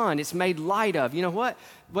 It's fun. It's made light of. You know what?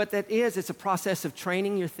 What that is, it's a process of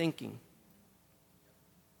training your thinking.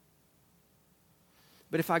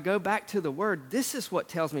 But if I go back to the Word, this is what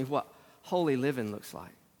tells me what holy living looks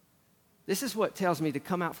like. This is what tells me to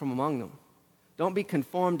come out from among them. Don't be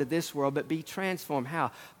conformed to this world, but be transformed.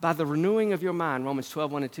 How? By the renewing of your mind, Romans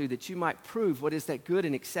 12:1-2, that you might prove what is that good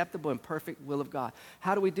and acceptable and perfect will of God.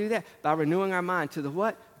 How do we do that? By renewing our mind to the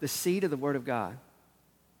what? The seed of the Word of God.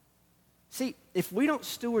 See, if we don't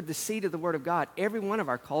steward the seed of the Word of God, every one of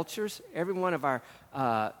our cultures, every one of our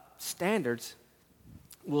standards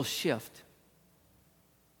will shift.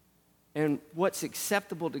 And what's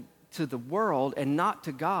acceptable to the world and not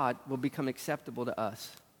to God will become acceptable to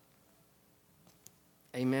us.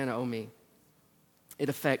 Amen, oh me. It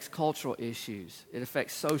affects cultural issues. It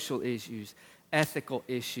affects social issues, ethical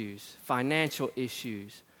issues, financial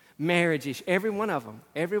issues, marriage issues. Every one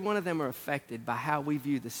of them are affected by how we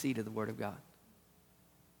view the seed of the Word of God.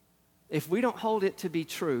 If we don't hold it to be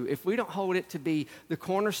true, if we don't hold it to be the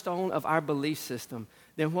cornerstone of our belief system,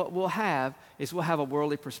 then what we'll have is we'll have a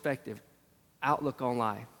worldly perspective, outlook on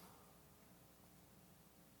life.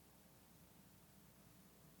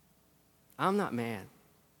 I'm not mad.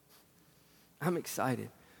 I'm excited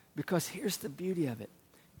because here's the beauty of it.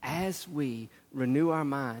 As we renew our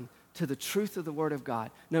mind to the truth of the Word of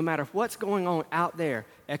God, no matter what's going on out there,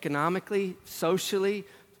 economically, socially,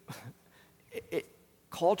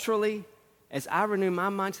 culturally, as I renew my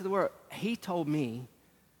mind to the Word, He told me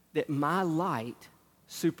that my light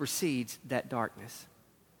supersedes that darkness.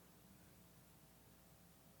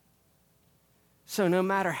 So no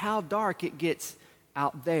matter how dark it gets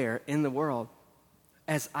out there in the world,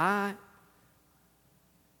 as I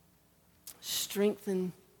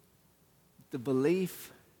strengthen the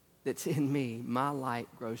belief that's in me, my light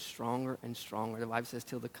grows stronger and stronger. The Bible says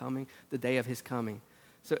till the day of His coming.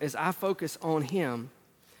 So as I focus on Him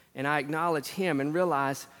and I acknowledge Him and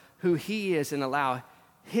realize who He is and allow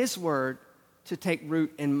His Word to take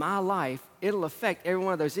root in my life, it'll affect every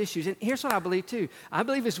one of those issues. And here's what I believe too. I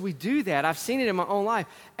believe as we do that, I've seen it in my own life,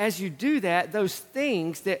 as you do that, those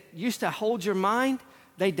things that used to hold your mind,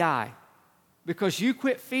 they die. Because you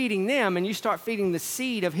quit feeding them and you start feeding the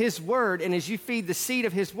seed of His Word. And as you feed the seed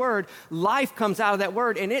of His Word, life comes out of that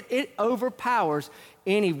Word and it overpowers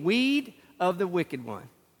any weed of the wicked one.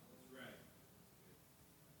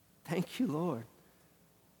 Thank you, Lord.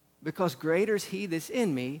 Because greater is He that's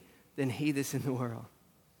in me than he that's in the world.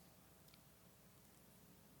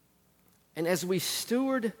 And as we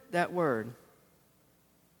steward that Word,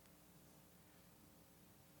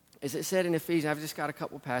 as it said in Ephesians, I've just got a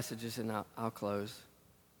couple passages and I'll close.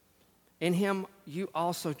 In Him you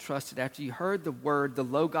also trusted after you heard the Word, the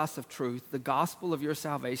Logos of truth, the gospel of your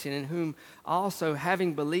salvation, in whom also,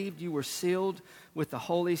 having believed, you were sealed with the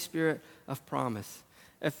Holy Spirit of promise.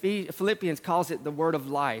 Philippians calls it the Word of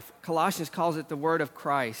life. Colossians calls it the Word of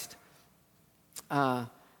Christ. 1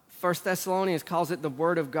 Thessalonians calls it the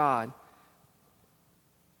Word of God.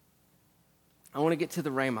 I want to get to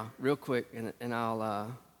the Rhema real quick, and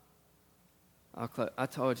I'll close. I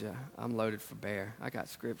told you, I'm loaded for bear. I got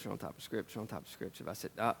scripture on top of scripture on top of scripture. If I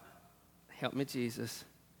said, help me, Jesus.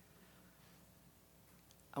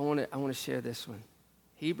 I want to share this one.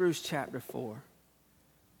 Hebrews chapter 4,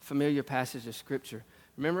 familiar passage of scripture.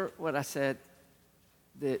 Remember what I said,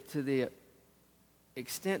 that to the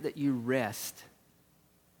extent that you rest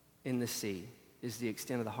in the seed is the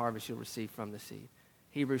extent of the harvest you'll receive from the seed.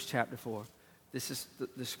 Hebrews chapter 4. This is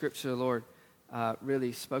the scripture the Lord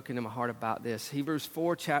really spoken to my heart about this. Hebrews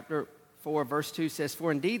 4, chapter 4, verse 2 says,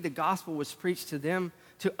 "For indeed the gospel was preached to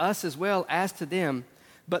us as well as to them,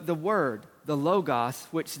 but the word, the Logos,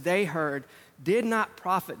 which they heard, did not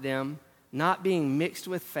profit them, not being mixed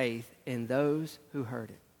with faith in those who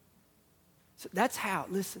heard it." So that's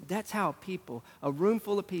how people, a room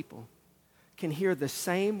full of people, can hear the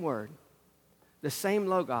same word, the same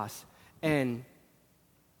Logos, and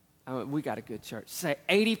we got a good church. Say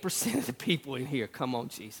 80% of the people in here, come on,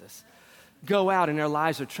 Jesus, go out and their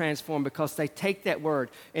lives are transformed because they take that word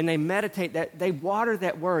and they meditate that, they water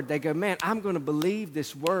that word. They go, man, I'm going to believe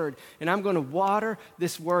this word and I'm going to water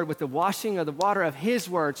this word with the washing of the water of His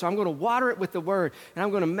word. So I'm going to water it with the word and I'm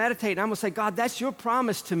going to meditate and I'm going to say, God, that's your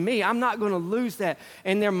promise to me. I'm not going to lose that.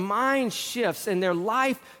 And their mind shifts and their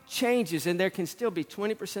life changes, and there can still be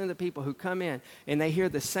 20% of the people who come in and they hear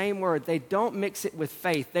the same word. They don't mix it with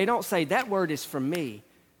faith. They don't say, that word is from me.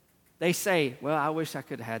 They say, well, I wish I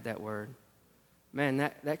could have had that word. Man,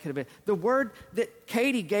 that could have been. The word that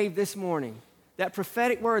Katie gave this morning, that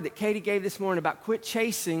prophetic word that Katie gave this morning about quit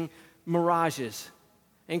chasing mirages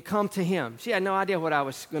and come to Him. She had no idea what I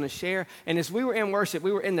was going to share. And as we were in worship,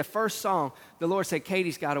 we were in the first song, the Lord said,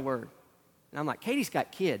 Katie's got a word. And I'm like, Katie's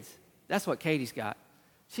got kids. That's what Katie's got.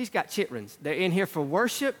 She's got chitlins. They're in here for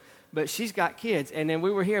worship, but she's got kids. And then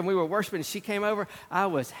we were here and we were worshiping and she came over. I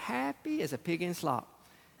was happy as a pig in slop.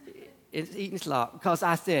 It's eating slop because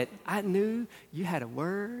I said, I knew you had a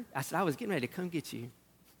word. I said, I was getting ready to come get you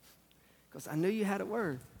because I knew you had a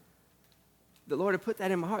word. The Lord had put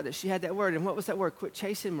that in my heart that she had that word. And what was that word? Quit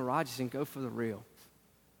chasing mirages and go for the real.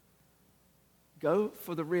 Go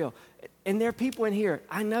for the real. And there are people in here,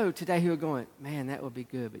 I know today who are going, man, that would be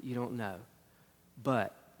good, but you don't know.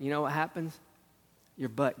 But, you know what happens? Your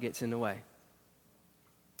butt gets in the way.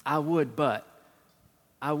 I would, but,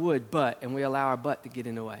 and we allow our butt to get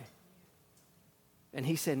in the way. And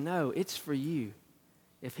he said, no, it's for you.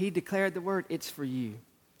 If he declared the word, it's for you.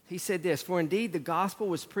 He said this, for indeed the gospel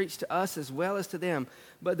was preached to us as well as to them,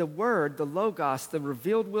 but the word, the logos, the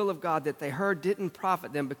revealed will of God that they heard didn't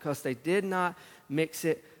profit them because they did not mix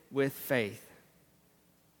it with faith.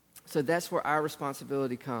 So that's where our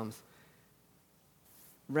responsibility comes.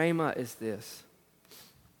 Rhema is this.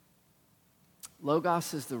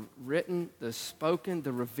 Logos is the written, the spoken,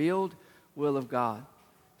 the revealed will of God.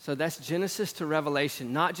 So that's Genesis to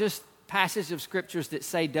Revelation, not just passage of scriptures that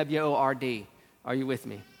say W-O-R-D. Are you with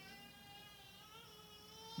me?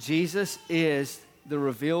 Jesus is the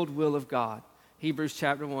revealed will of God. Hebrews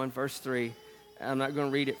chapter 1, verse 3. I'm not going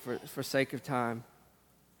to read it for sake of time.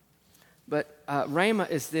 But rhema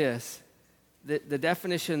is this. The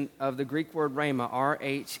definition of the Greek word rhema,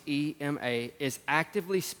 R-H-E-M-A, is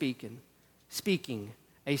actively speaking,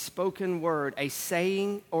 a spoken word, a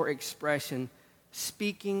saying or expression,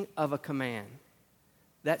 speaking of a command.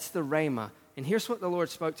 That's the rhema. And here's what the Lord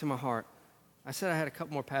spoke to my heart. I said I had a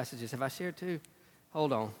couple more passages. Have I shared two?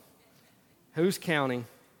 Hold on. Who's counting?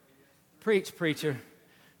 Preach, preacher.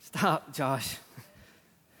 Stop, Josh.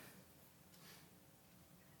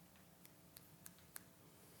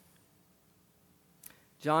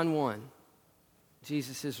 John 1,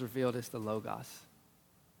 Jesus is revealed as the Logos.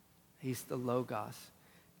 He's the Logos.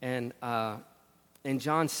 And in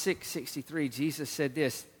John 6:63, Jesus said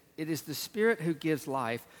this, it is the Spirit who gives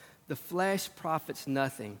life. The flesh profits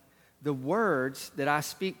nothing. The words that I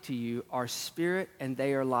speak to you are spirit and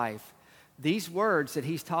they are life. These words that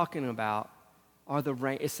he's talking about are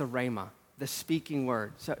it's a rhema, the speaking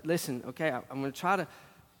word. So listen, okay, I'm going to try to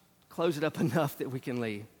close it up enough that we can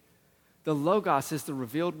leave. The Logos is the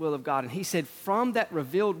revealed will of God. And he said, from that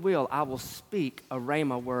revealed will, I will speak a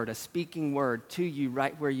rhema word, a speaking word to you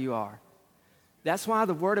right where you are. That's why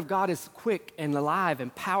the word of God is quick and alive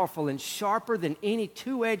and powerful and sharper than any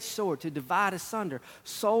two-edged sword to divide asunder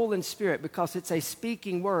soul and spirit, because it's a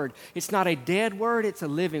speaking word. It's not a dead word, it's a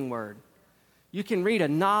living word. You can read a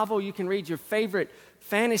novel, you can read your favorite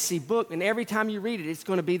fantasy book, and every time you read it, it's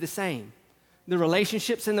going to be the same. The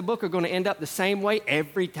relationships in the book are going to end up the same way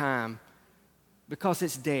every time because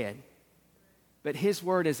it's dead. But his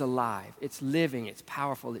word is alive. It's living. It's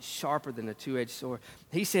powerful. It's sharper than a two-edged sword.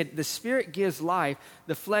 He said, the spirit gives life.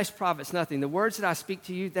 The flesh profits nothing. The words that I speak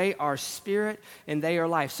to you, they are spirit and they are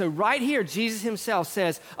life. So right here, Jesus himself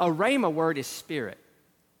says a rhema word is spirit.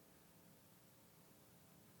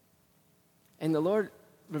 And the Lord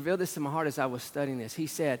revealed this to my heart as I was studying this. He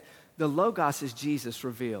said, the Logos is Jesus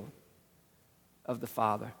revealed of the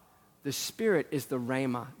Father. The Spirit is the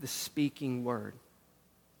rhema, the speaking word.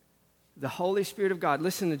 The Holy Spirit of God.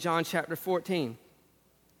 Listen to John chapter 14.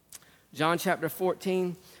 John chapter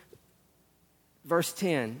 14, verse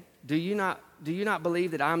 10. Do you not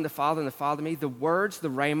believe that I am the Father and the Father me? The words, the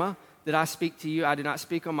rhema, that I speak to you, I do not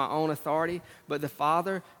speak on my own authority, but the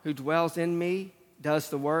Father who dwells in me does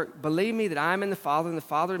the work. Believe me that I am in the Father and the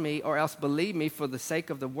Father in me, or else believe me for the sake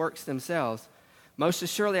of the works themselves. Most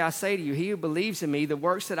assuredly I say to you, he who believes in me, the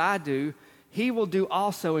works that I do, he will do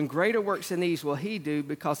also, and greater works than these will he do,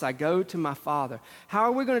 because I go to my Father. How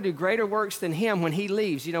are we going to do greater works than him when he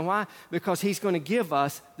leaves? You know why? Because he's going to give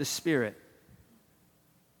us the Spirit.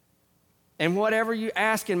 And whatever you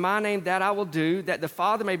ask in my name, that I will do, that the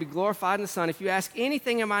Father may be glorified in the Son. If you ask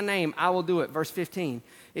anything in my name, I will do it. Verse 15.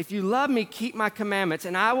 If you love me, keep my commandments,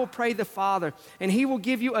 and I will pray the Father, and he will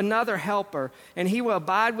give you another helper, and he will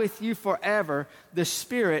abide with you forever, the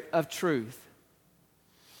Spirit of truth.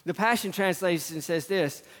 The Passion Translation says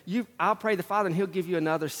this, I'll pray the Father, and he'll give you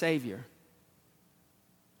another Savior.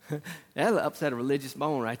 That'll upset a religious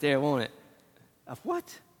bone right there, won't it? Of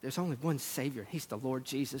what? There's only one Savior. He's the Lord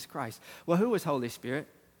Jesus Christ. Well, who is Holy Spirit?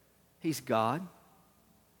 He's God.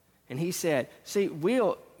 And he said,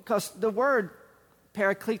 because the word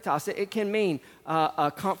parakletos, it can mean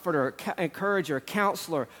a comforter, encourager,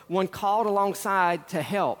 counselor, one called alongside to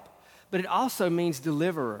help. But it also means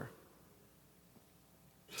deliverer.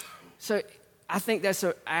 So I think that's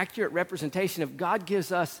an accurate representation of God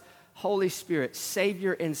gives us Holy Spirit,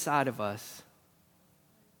 Savior inside of us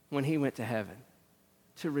when he went to heaven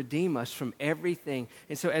to redeem us from everything.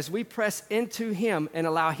 And so as we press into him and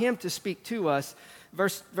allow him to speak to us,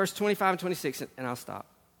 verse 25 and 26, and I'll stop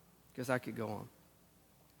because I could go on.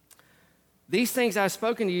 These things I've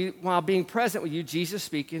spoken to you while being present with you, Jesus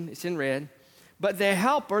speaking, it's in red, But the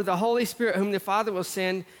Helper, the Holy Spirit, whom the Father will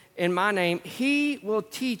send in my name, he will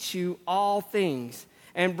teach you all things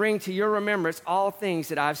and bring to your remembrance all things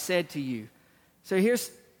that I've said to you. So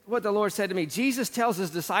here's what the Lord said to me. Jesus tells his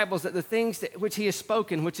disciples that the things which he has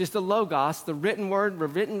spoken, which is the Logos, the written word,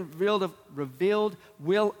 revealed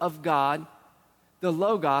will of God, the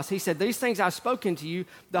Logos, he said, these things I've spoken to you,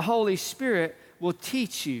 the Holy Spirit will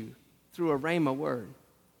teach you through a rhema word.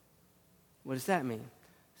 What does that mean?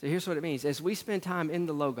 So here's what it means. As we spend time in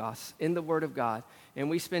the Logos, in the Word of God, and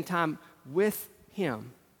we spend time with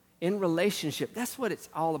him in relationship, that's what it's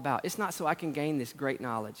all about. It's not so I can gain this great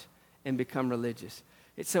knowledge and become religious.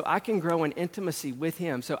 It's so I can grow in intimacy with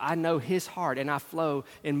him, so I know his heart and I flow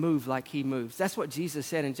and move like he moves. That's what Jesus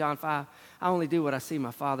said in John 5. I only do what I see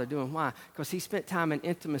my Father doing. Why? Because he spent time in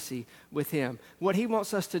intimacy with him. What he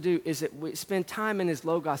wants us to do is that we spend time in his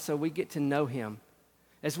Logos so we get to know him.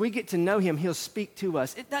 As we get to know him, he'll speak to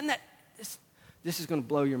us. This is going to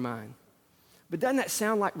blow your mind. But doesn't that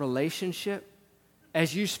sound like relationship?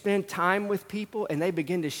 As you spend time with people and they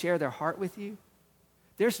begin to share their heart with you?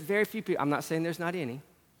 There's very few people. I'm not saying there's not any.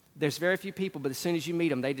 There's very few people, but as soon as you meet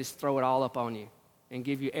them, they just throw it all up on you and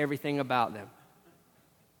give you everything about them.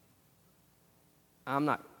 I'm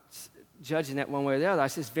not judging that one way or the other. I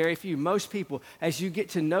say it's very few. Most people, as you get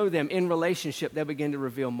to know them in relationship, they'll begin to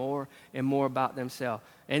reveal more and more about themselves.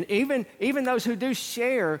 And even those who do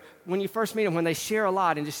share, when you first meet them, when they share a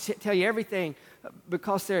lot and just tell you everything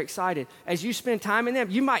because they're excited, as you spend time in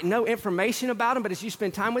them, you might know information about them, but as you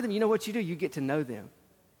spend time with them, you know what you do? You get to know them.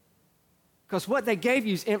 Because what they gave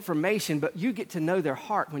you is information, but you get to know their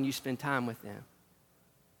heart when you spend time with them.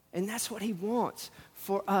 And that's what he wants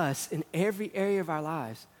for us in every area of our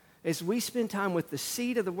lives. As we spend time with the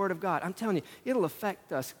seed of the Word of God, I'm telling you, it'll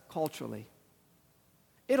affect us culturally.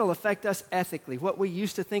 It'll affect us ethically. What we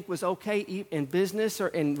used to think was okay in business or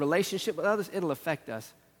in relationship with others, it'll affect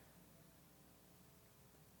us.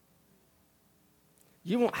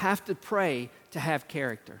 You won't have to pray to have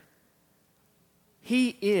character. He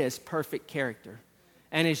is perfect character.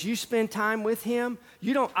 And as you spend time with him,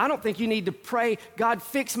 I don't think you need to pray, God,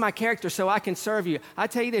 fix my character so I can serve you. I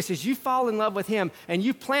tell you this, as you fall in love with him and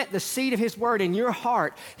you plant the seed of his word in your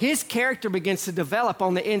heart, his character begins to develop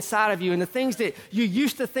on the inside of you. And the things that you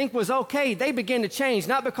used to think was okay, they begin to change,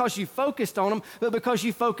 not because you focused on them, but because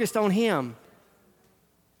you focused on him.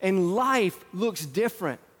 And life looks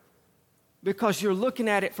different because you're looking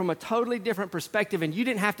at it from a totally different perspective, and you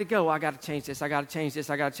didn't have to go, I got to change this, I got to change this,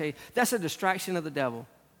 I got to change. That's a distraction of the devil.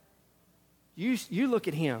 You look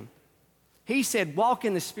at him. He said, walk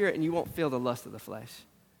in the Spirit and you won't feel the lust of the flesh.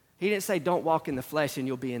 He didn't say, don't walk in the flesh and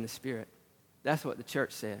you'll be in the Spirit. That's what the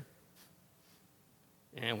church said.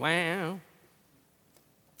 And wow.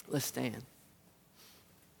 Let's stand.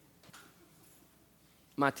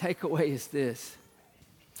 My takeaway is this.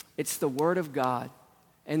 It's the Word of God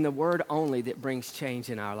and the Word only that brings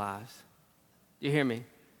change in our lives. Do you hear me?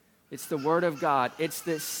 It's the Word of God. It's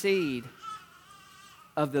the seed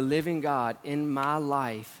of the living God in my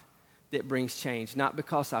life that brings change. Not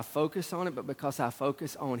because I focus on it, but because I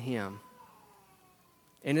focus on him.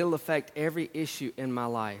 And it'll affect every issue in my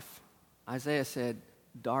life. Isaiah said,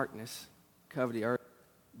 darkness covered the earth,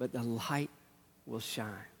 but the light will shine.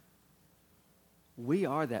 We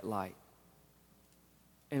are that light.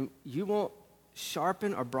 And you won't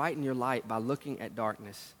sharpen or brighten your light by looking at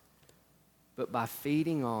darkness, but by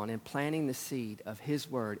feeding on and planting the seed of his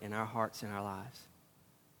word in our hearts and our lives.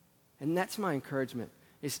 And that's my encouragement.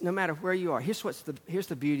 It's no matter where you are. Here's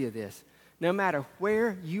the beauty of this. No matter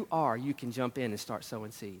where you are, you can jump in and start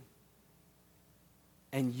sowing seed.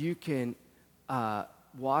 And you can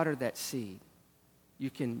water that seed. You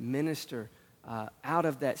can minister out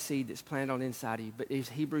of that seed that's planted on the inside of you. But as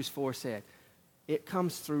Hebrews 4 said, it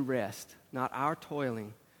comes through rest, not our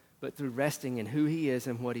toiling, but through resting in who he is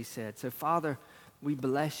and what he said. So, Father, we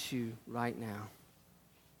bless you right now.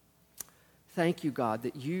 Thank you, God,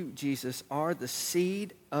 that you, Jesus, are the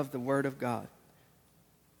seed of the Word of God.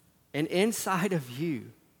 And inside of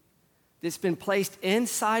you, that's been placed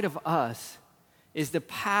inside of us, is the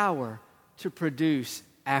power to produce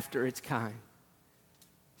after its kind.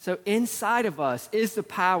 So inside of us is the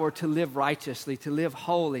power to live righteously, to live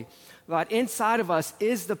holy. God, inside of us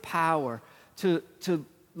is the power to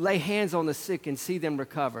lay hands on the sick and see them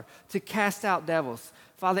recover, to cast out devils.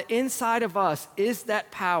 Father, inside of us is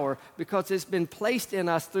that power because it's been placed in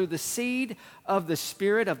us through the seed of the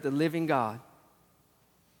Spirit of the living God.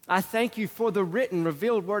 I thank you for the written,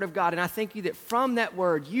 revealed Word of God, and I thank you that from that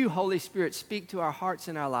Word, you, Holy Spirit, speak to our hearts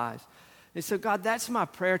and our lives. And so, God, that's my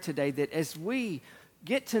prayer today, that as we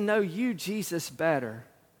get to know you, Jesus, better,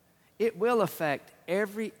 it will affect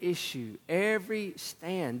every issue, every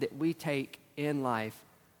stand that we take in life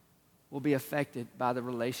will be affected by the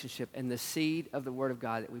relationship and the seed of the Word of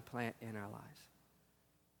God that we plant in our lives.